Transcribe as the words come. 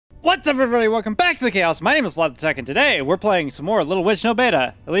What's up, everybody? Welcome back to the Chaos. My name is Vlad, the-tek, and today we're playing some more Little Witch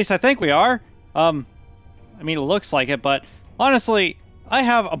Nobeta. At least I think we are. I mean, it looks like it, but honestly, I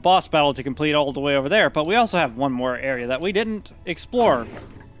have a boss battle to complete all the way over there, but we also have one more area that we didn't explore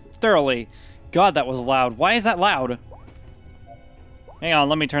thoroughly. God, that was loud. Why is that loud? Hang on,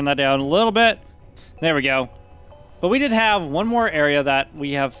 let me turn that down a little bit. There we go. But we did have one more area that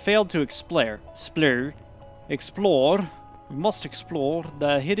we have failed to explore. We must explore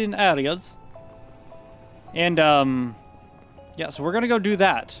the hidden areas. And, yeah, so we're gonna go do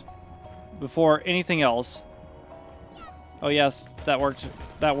that before anything else. Oh, yes, that worked.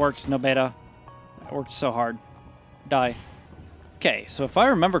 That worked, Nobeta. That worked so hard. Die. Okay, so if I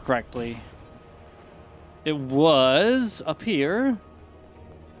remember correctly, it was up here.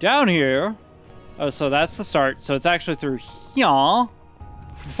 Down here. Oh, so that's the start. So it's actually through here.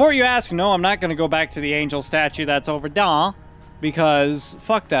 Before you ask, no, I'm not going to go back to the angel statue that's over there, because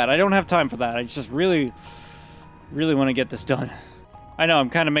fuck that. I don't have time for that. I just really want to get this done. I know,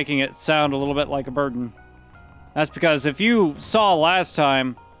 I'm kind of making it sound a little bit like a burden. That's because if you saw last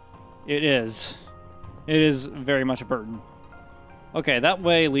time, it is very much a burden. Okay, that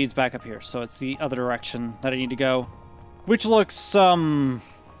way leads back up here, so it's the other direction that I need to go, which looks, yeah,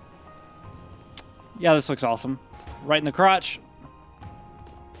 this looks awesome. Right in the crotch.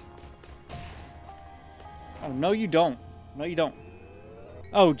 Oh, no you don't. No you don't.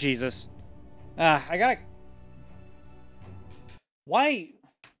 Oh, Jesus. I gotta... Why?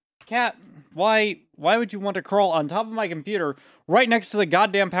 Cat, why would you want to crawl on top of my computer right next to the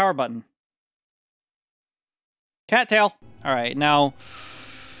goddamn power button? Cattail. Alright, now...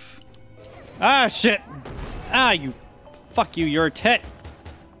 Ah, shit. Ah, you... Fuck you, you're a tit.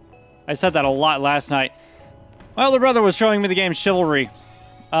 I said that a lot last night. My older brother was showing me the game Chivalry.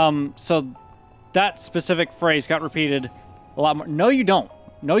 So... that specific phrase got repeated a lot more. No, you don't.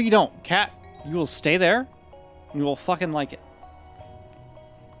 No, you don't. Cat, you will stay there, and you will fucking like it.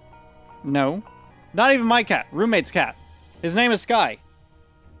 No. Not even my cat. Roommate's cat. His name is Sky.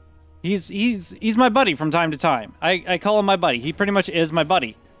 He's my buddy from time to time. I call him my buddy. He pretty much is my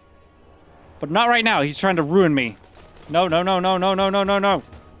buddy. But not right now. He's trying to ruin me. No, no, no, no, no, no, no, no, no.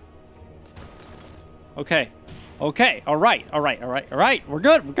 Okay. Okay, all right. We're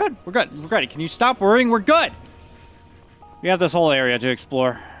good. Can you stop worrying? We're good. We have this whole area to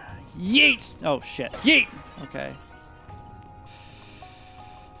explore. Yeet! Oh, shit. Yeet! Okay.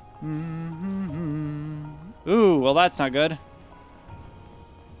 Ooh, well, that's not good.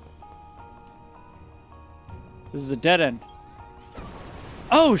 This is a dead end.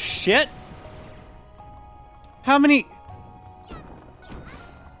 Oh, shit! How many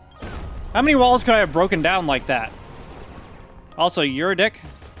walls could I have broken down like that? Also, you're a dick.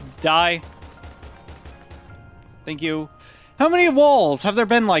 Die. Thank you. How many walls have there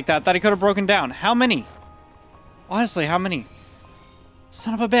been like that I could have broken down? How many? Honestly, how many?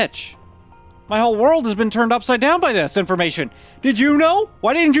 Son of a bitch. My whole world has been turned upside down by this information. Did you know?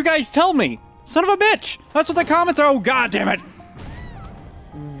 Why didn't you guys tell me? Son of a bitch. That's what the comments are. Oh, god damn it.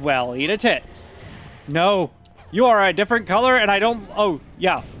 Well, eat a tit. No. You are a different color and I don't... Oh,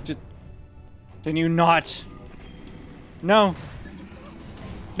 yeah. Just... Can you not? No.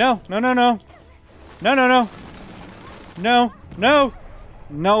 No, no, no, no. No, no, no. No, no.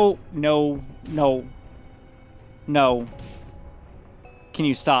 No, no, no. No. Can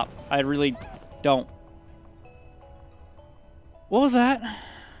you stop? I really don't. What was that?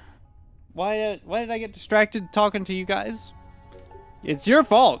 Why did I get distracted talking to you guys? It's your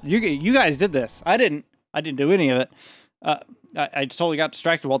fault. You guys did this. I didn't do any of it. I totally got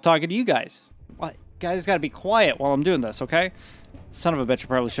distracted while talking to you guys. What? Guys gotta be quiet while I'm doing this, okay? Son of a bitch, I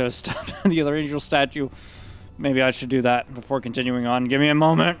probably should have stopped the other angel statue. Maybe I should do that before continuing on. Give me a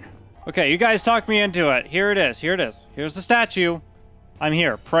moment. Okay, you guys talked me into it. Here it is. Here it is. Here's the statue. I'm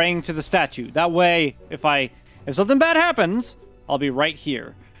here, praying to the statue. That way, if something bad happens, I'll be right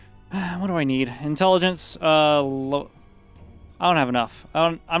here. What do I need? Intelligence, I don't have enough.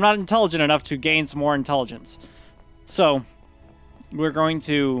 I'm not intelligent enough to gain some more intelligence. So, we're going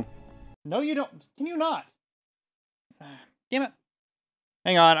to... No, you don't. Can you not? Damn it.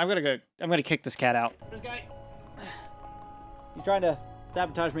 Hang on, I'm gonna kick this cat out. This guy. He's trying to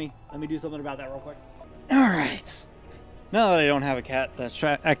sabotage me. Let me do something about that real quick. Alright. Now that I don't have a cat that's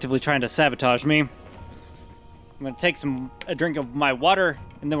actively trying to sabotage me, I'm gonna take a drink of my water,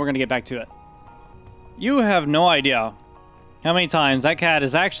 and then we're gonna get back to it. You have no idea how many times that cat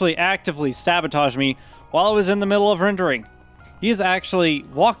has actually actively sabotaged me while I was in the middle of rendering. He has actually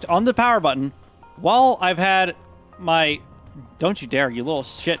walked on the power button while I've had my... Don't you dare, you little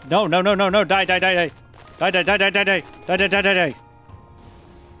shit. No, no, no, no, no. Die, die, die, die. Die, die, die, die, die, die. Die, die, die, die, die.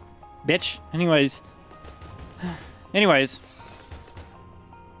 bitch. Anyways.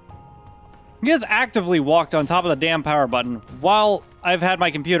 He has actively walked on top of the damn power button while I've had my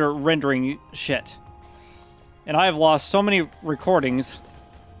computer rendering shit. And I've lost so many recordings.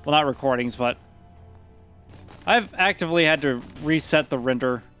 Well, not recordings, but I've actively had to reset the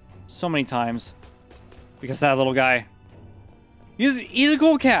render so many times because that little guy. He's a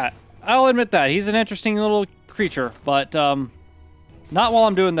cool cat. I'll admit that. He's an interesting little creature, but not while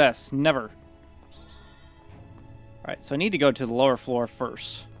I'm doing this. Never. Alright, so I need to go to the lower floor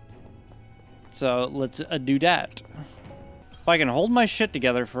first. So let's do that. If I can hold my shit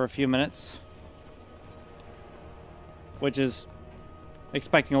together for a few minutes, which is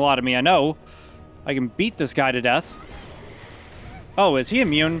expecting a lot of me, I know. I can beat this guy to death. Oh, is he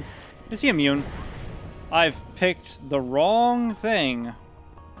immune? Is he immune? I've picked the wrong thing.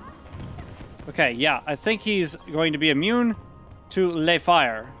 Okay, yeah, I think he's going to be immune to le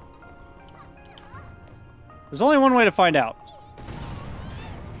fire. There's only one way to find out.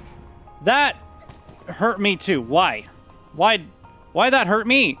 That hurt me too. Why? Why that hurt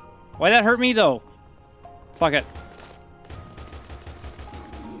me? Why that hurt me though? Fuck it.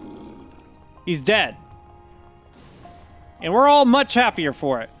 He's dead. And we're all much happier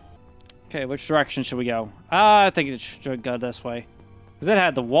for it. Okay, which direction should we go? I think it should go this way. Because it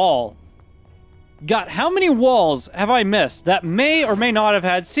had the wall. God, how many walls have I missed that may or may not have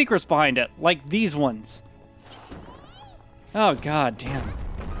had secrets behind it? Like these ones. Oh, god damn.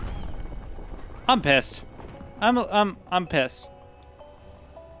 I'm pissed. I'm pissed.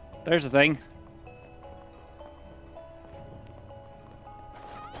 There's the thing.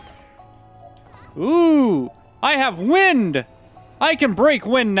 Ooh, I have wind. I can break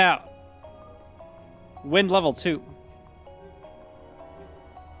wind now. Wind level 2.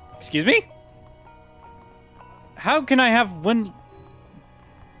 Excuse me? How can I have wind?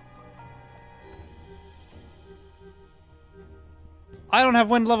 I don't have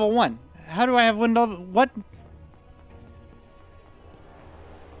wind level 1. How do I have wind level... What?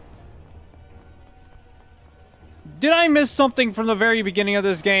 Did I miss something from the very beginning of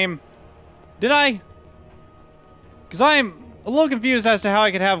this game? Did I? Because I'm a little confused as to how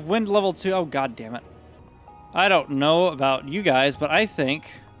I could have wind level 2. Oh, god damn it. I don't know about you guys, but I think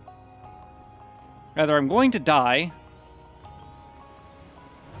either I'm going to die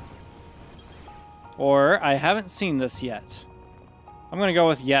or I haven't seen this yet. I'm going to go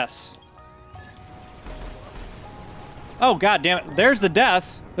with yes. Oh, god damn it. There's the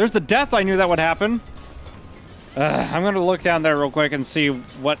death. There's the death. I knew that would happen. I'm going to look down there real quick and see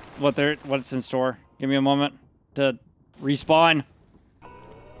what's in store. Give me a moment to respawn.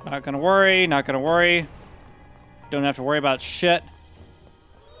 Not going to worry. Not going to worry. Don't have to worry about shit.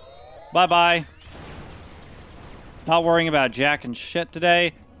 Bye-bye. Not worrying about jack and shit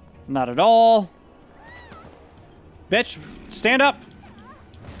today. Not at all. Bitch, stand up.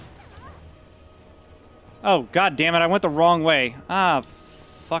 Oh, god damn it. I went the wrong way. Ah,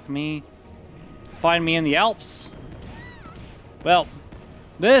 fuck me. Find me in the Alps. Well,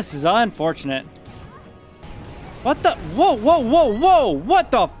 this is unfortunate. What the? Whoa, whoa, whoa, whoa!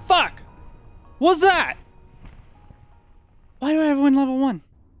 What the fuck? What's that? Why do I have wind level 1?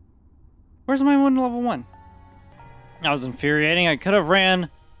 Where's my wind level 1? That was infuriating. I could have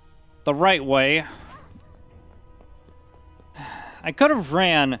ran the right way. I could have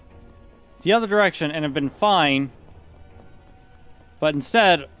ran the other direction and have been fine. But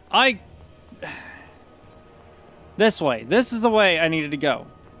instead, this way. This is the way I needed to go.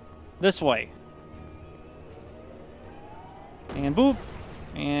 This way. And boop.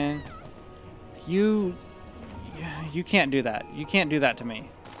 And you can't do that. You can't do that to me.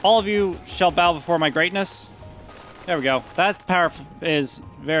 All of you shall bow before my greatness. There we go. That power is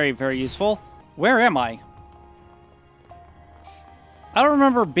very, very useful. Where am I? I don't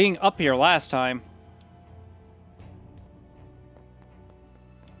remember being up here last time.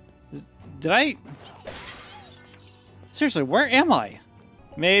 Did I? Seriously, where am I?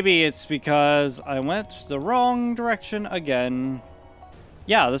 Maybe it's because I went the wrong direction again.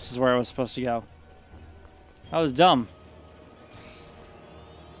 Yeah, this is where I was supposed to go. I was dumb.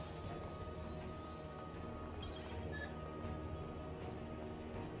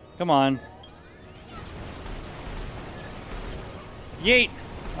 Come on. Yeet!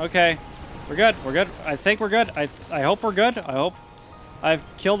 Okay. We're good. We're good. I think we're good. I hope we're good. I hope. I've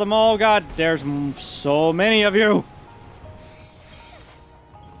killed them all. God, there's so many of you.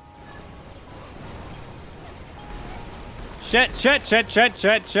 Shit, shit, shit, shit,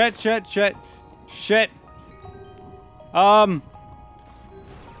 shit, shit, shit, shit, shit.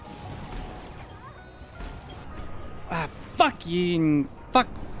 Fuck you. Fuck.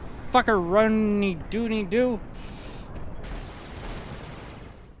 motherfucker runny doony do.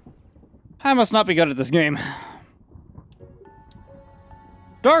 I must not be good at this game.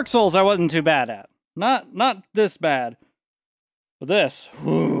 Dark Souls I wasn't too bad at. Not this bad. But this,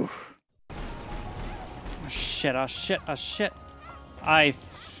 whew. Oh shit, oh shit, oh shit. I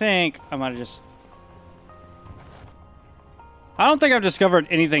think I might have just... I don't think I've discovered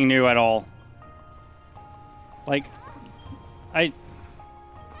anything new at all. Like,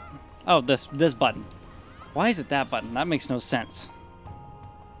 oh, this button. Why is it that button? That makes no sense.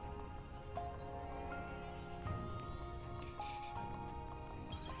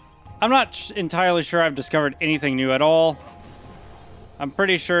 I'm not entirely sure I've discovered anything new at all. I'm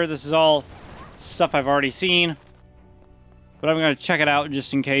pretty sure this is all stuff I've already seen. But I'm gonna check it out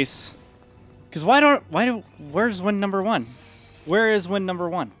just in case. Because where's win number 1? Where is win number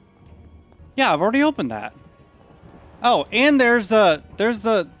 1? Yeah, I've already opened that. Oh, and there's the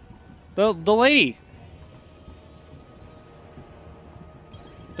lady.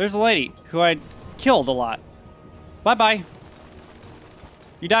 There's a lady who I killed a lot. Bye-bye.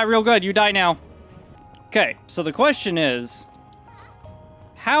 You die real good. You die now. Okay, so the question is,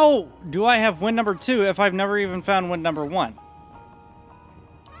 how do I have win number 2 if I've never even found win number 1?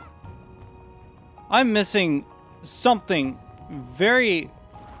 I'm missing something very,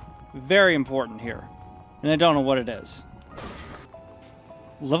 very important here. And I don't know what it is.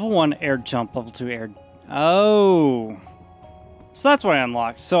 Level 1 air jump, level 2 air... Oh. So that's what I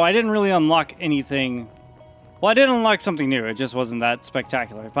unlocked. So I didn't really unlock anything... Well, I did unlock something new. It just wasn't that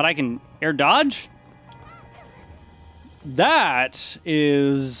spectacular. But I can air dodge? That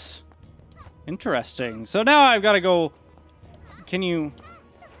is interesting. So now I've got to go... Can you...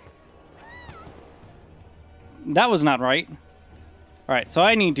 That was not right. Alright, so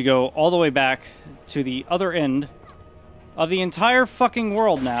I need to go all the way back to the other end of the entire fucking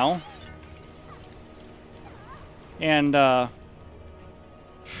world now. And,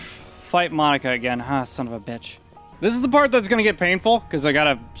 fight Monica again. Huh, son of a bitch. This is the part that's gonna get painful, because I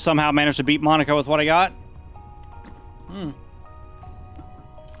gotta somehow manage to beat Monica with what I got.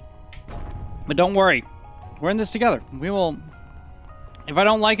 But don't worry. We're in this together. We will... If I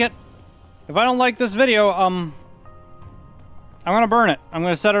don't like it... If I don't like this video, I'm gonna burn it. I'm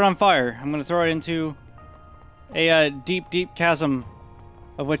gonna set it on fire. I'm gonna throw it into a deep, deep chasm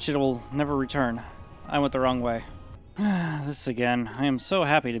of which it will never return. I went the wrong way. This again. I am so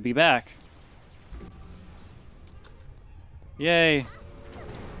happy to be back. Yay.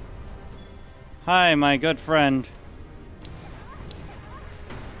 Hi, my good friend.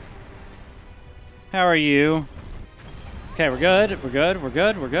 How are you? Okay, we're good. We're good. We're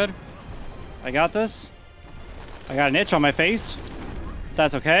good. We're good. I got this. I got an itch on my face.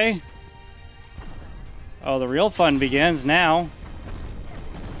 That's okay. Oh, the real fun begins now.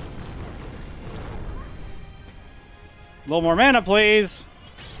 A little more mana, please.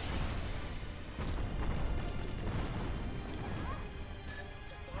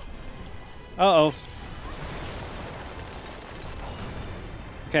 Uh-oh.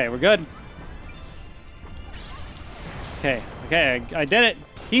 Okay, we're good. Okay, okay, I did it.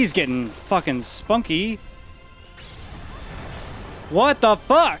 He's getting fucking spunky. What the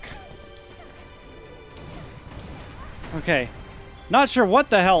fuck? Okay. Not sure what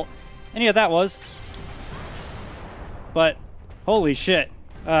the hell any of that was. But, holy shit.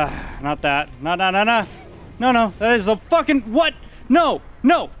 Not that. No, no, no, no. No, no. That is a fucking... What? No,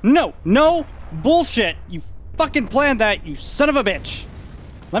 no, no, no. Bullshit. You fucking planned that, you son of a bitch.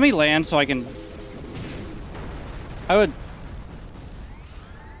 Let me land so I can... I'd...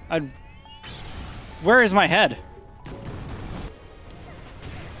 Where is my head?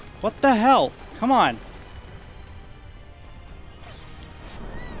 What the hell? Come on.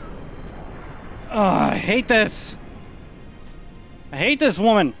 Ugh, I hate this. I hate this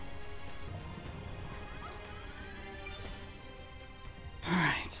woman.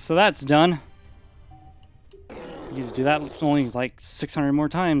 Alright, so that's done. Need to do that only like 600 more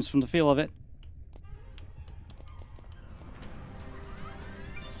times from the feel of it.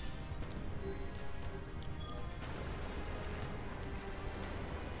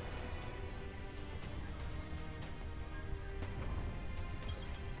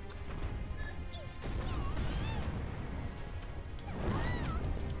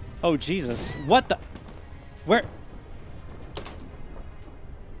 Oh, Jesus. What the... Where...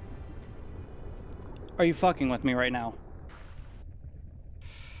 Are you fucking with me right now?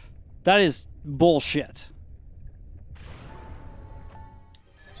 That is bullshit.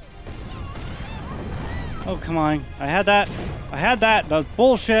 Oh, come on. I had that. I had that. That was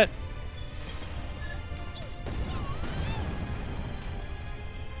bullshit.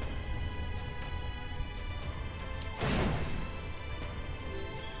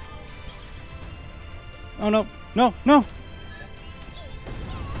 Oh no. No, no!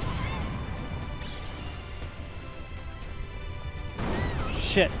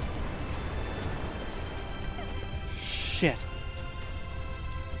 Shit. Shit.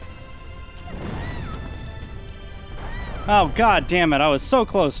 Oh, god damn it. I was so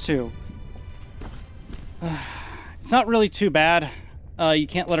close, too. It's not really too bad. You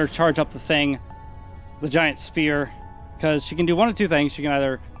can't let her charge up the thing, the giant sphere, because she can do one of two things. She can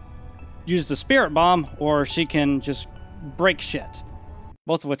either use the spirit bomb, or she can just break shit.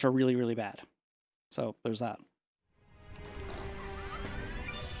 Both of which are really, really bad. So, there's that.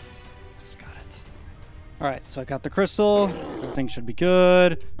 Yes, got it. Alright, so I got the crystal. Everything should be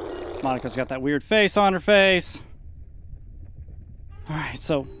good. Monica's got that weird face on her face. Alright,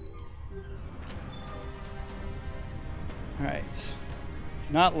 so... Alright.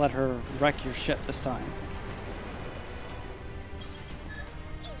 Do not let her wreck your shit this time.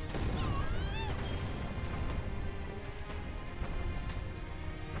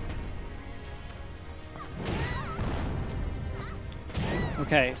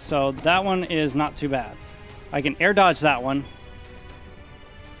 Okay, so that one is not too bad. I can air dodge that one.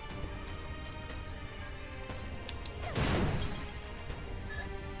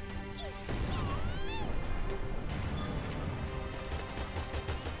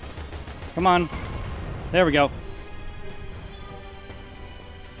 Come on. There we go.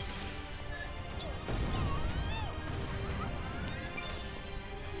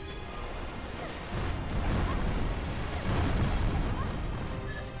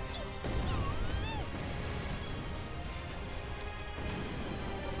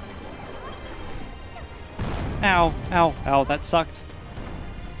 Ow, ow, ow, that sucked.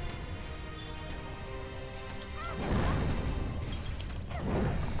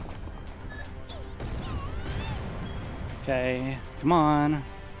 Okay, come on.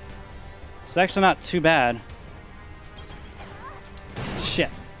 It's actually not too bad. Shit.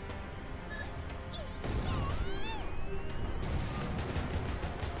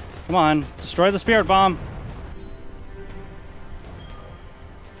 Come on, destroy the spirit bomb.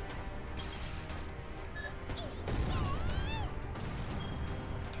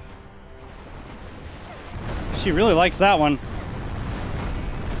 She really likes that one.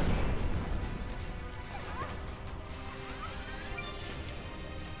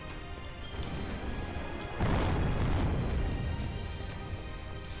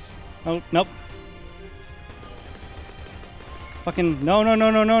 Oh, nope. Fucking no, no, no,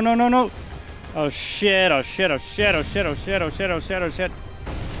 no, no, no, no, no. Oh shit, oh shit, oh shit, oh shit, oh shit, oh shit, oh shit, oh shit.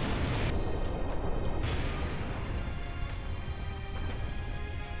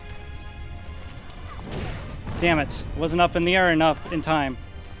 Damn it. Wasn't up in the air enough in time.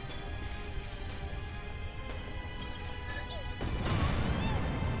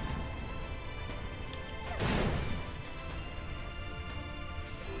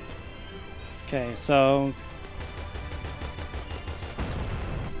 Okay, so...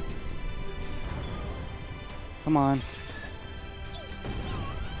 Come on.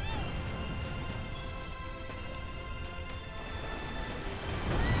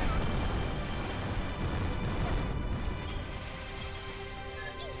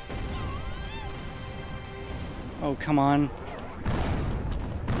 Oh, come on.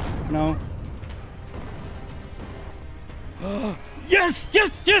 No. Yes!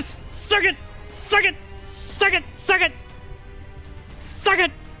 Yes! Yes! Suck it! Suck it! Suck it! Suck it! Suck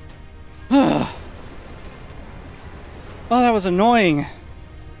it! Oh, that was annoying.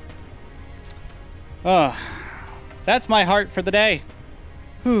 That's my heart for the day.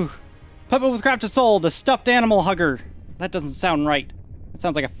 Whew. Puppet with crafted soul, the stuffed animal hugger. That doesn't sound right. That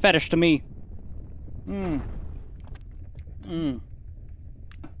sounds like a fetish to me.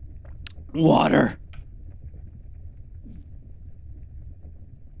 Water.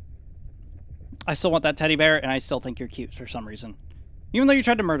 I still want that teddy bear, and I still think you're cute for some reason. Even though you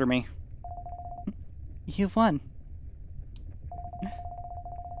tried to murder me. You won.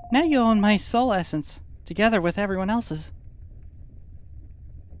 Now you own my soul essence, together with everyone else's.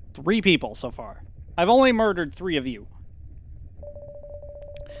 3 people so far. I've only murdered 3 of you.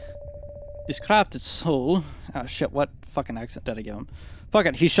 This crafted soul... Oh shit, what fucking accent did I give him? Fuck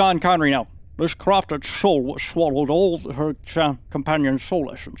it, he's Sean Connery now. This crafted soul swallowed all her companion's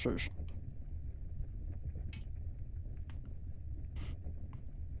soul essences.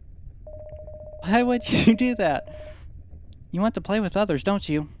 Why would you do that? You want to play with others, don't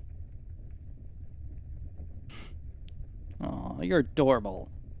you? Oh, you're adorable.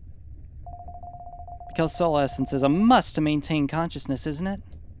 Because soul essence is a must to maintain consciousness, isn't it?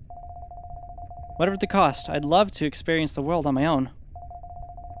 Whatever the cost, I'd love to experience the world on my own.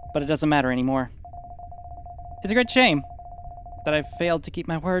 But it doesn't matter anymore. It's a great shame that I failed to keep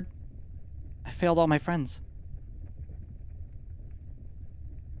my word. I failed all my friends.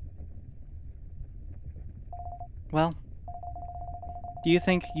 Well, do you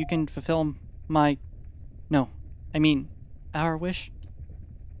think you can fulfill my... No, I mean, our wish?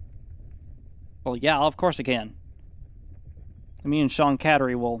 Well, yeah, of course I can. Me and Sean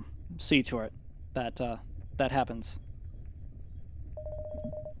Cattery will see to it that, that happens.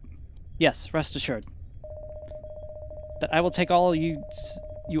 Yes, rest assured. That I will take all you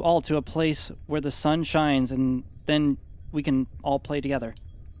all to a place where the sun shines, and then we can all play together.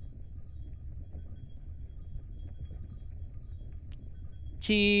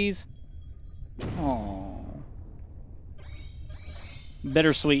 Cheese. Aww.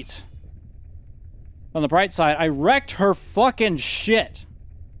 Bittersweet. On the bright side, I wrecked her fucking shit.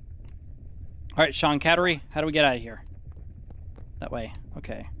 Alright, Sean Cattery, how do we get out of here? That way.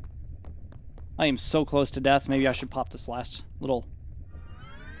 Okay. I am so close to death. Maybe I should pop this last little...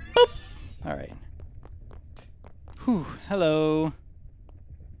 Boop! Alright. Whew. Hello.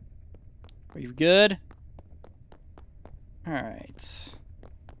 Are you good? Alright. Let's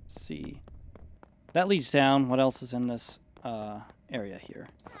see. That leads down. What else is in this area here?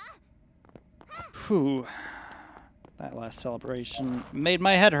 Whew. That last celebration made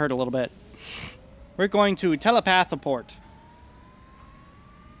my head hurt a little bit. We're going to telepathport.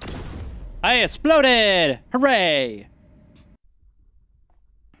 I exploded! Hooray!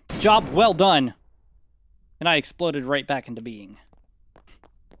 Job well done. And I exploded right back into being.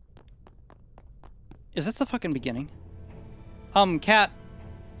 Is this the fucking beginning? Cat.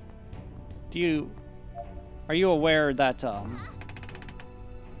 Are you aware that,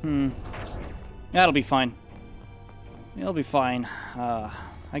 that'll be fine. It'll be fine.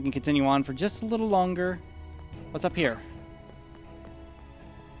 I can continue on for just a little longer. What's up here?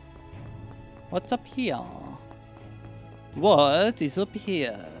 What's up here? What is up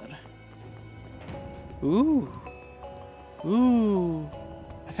here? Ooh. Ooh.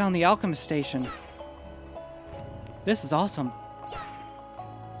 I found the alchemist station. This is awesome.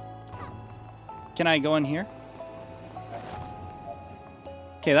 Can I go in here?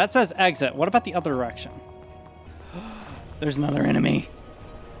 Okay, that says exit. What about the other direction? There's another enemy.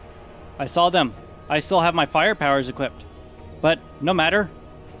 I saw them. I still have my fire powers equipped. But no matter.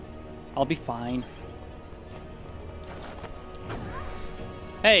 I'll be fine.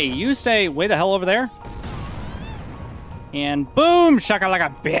 Hey, you stay way the hell over there. And boom!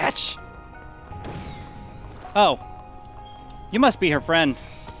 Shakalaka bitch! Oh. You must be her friend.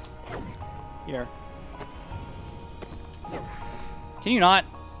 Here. Can you not?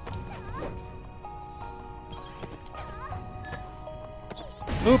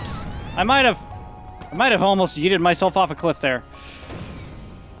 Oops. I might have almost yeeted myself off a cliff there.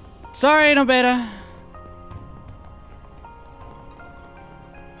 Sorry, Nobeta.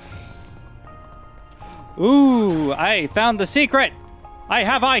 Ooh, I found the secret. I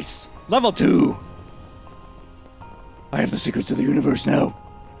have ice. Level 2. I have the secrets of the universe now.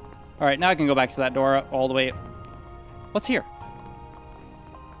 Alright, now I can go back to that door all the way. What's here?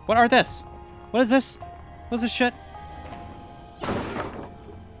 What are this? What is this? What's this shit?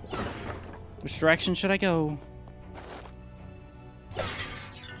 Which direction should I go?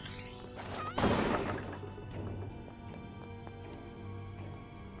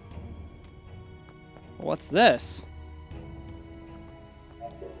 What's this?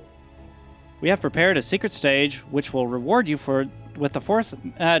 We have prepared a secret stage, which will reward you with the 4th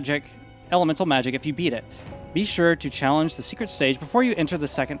elemental magic if you beat it. Be sure to challenge the secret stage before you enter the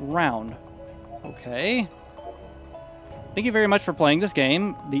 2nd round. Okay. Thank you very much for playing this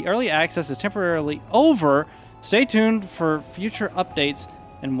game. The early access is temporarily over. Stay tuned for future updates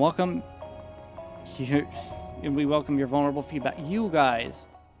and we welcome your vulnerable feedback. You guys.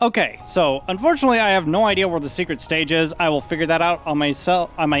 Okay, so unfortunately I have no idea where the secret stage is. I will figure that out on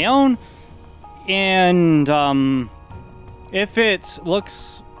my own. And if it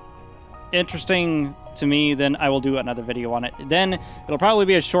looks interesting to me, then I will do another video on it. Then it'll probably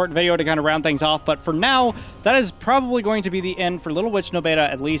be a short video to kind of round things off, but for now, that is probably going to be the end for Little Witch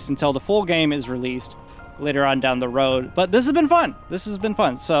Nobeta, at least until the full game is released later on down the road. But this has been fun. This has been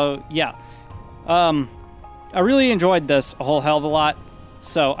fun. So yeah, I really enjoyed this a whole hell of a lot.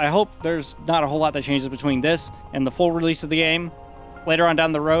 So I hope there's not a whole lot that changes between this and the full release of the game later on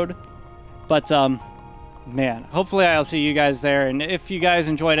down the road. But man, hopefully I'll see you guys there. And if you guys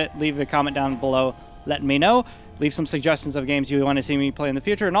enjoyed it, leave a comment down below letting me know. Leave some suggestions of games you want to see me play in the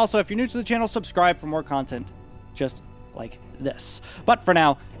future. And also, if you're new to the channel, subscribe for more content just like this. But for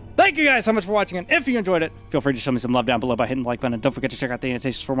now, thank you guys so much for watching. And if you enjoyed it, feel free to show me some love down below by hitting the like button. And don't forget to check out the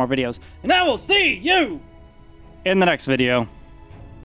annotations for more videos. And I will see you in the next video.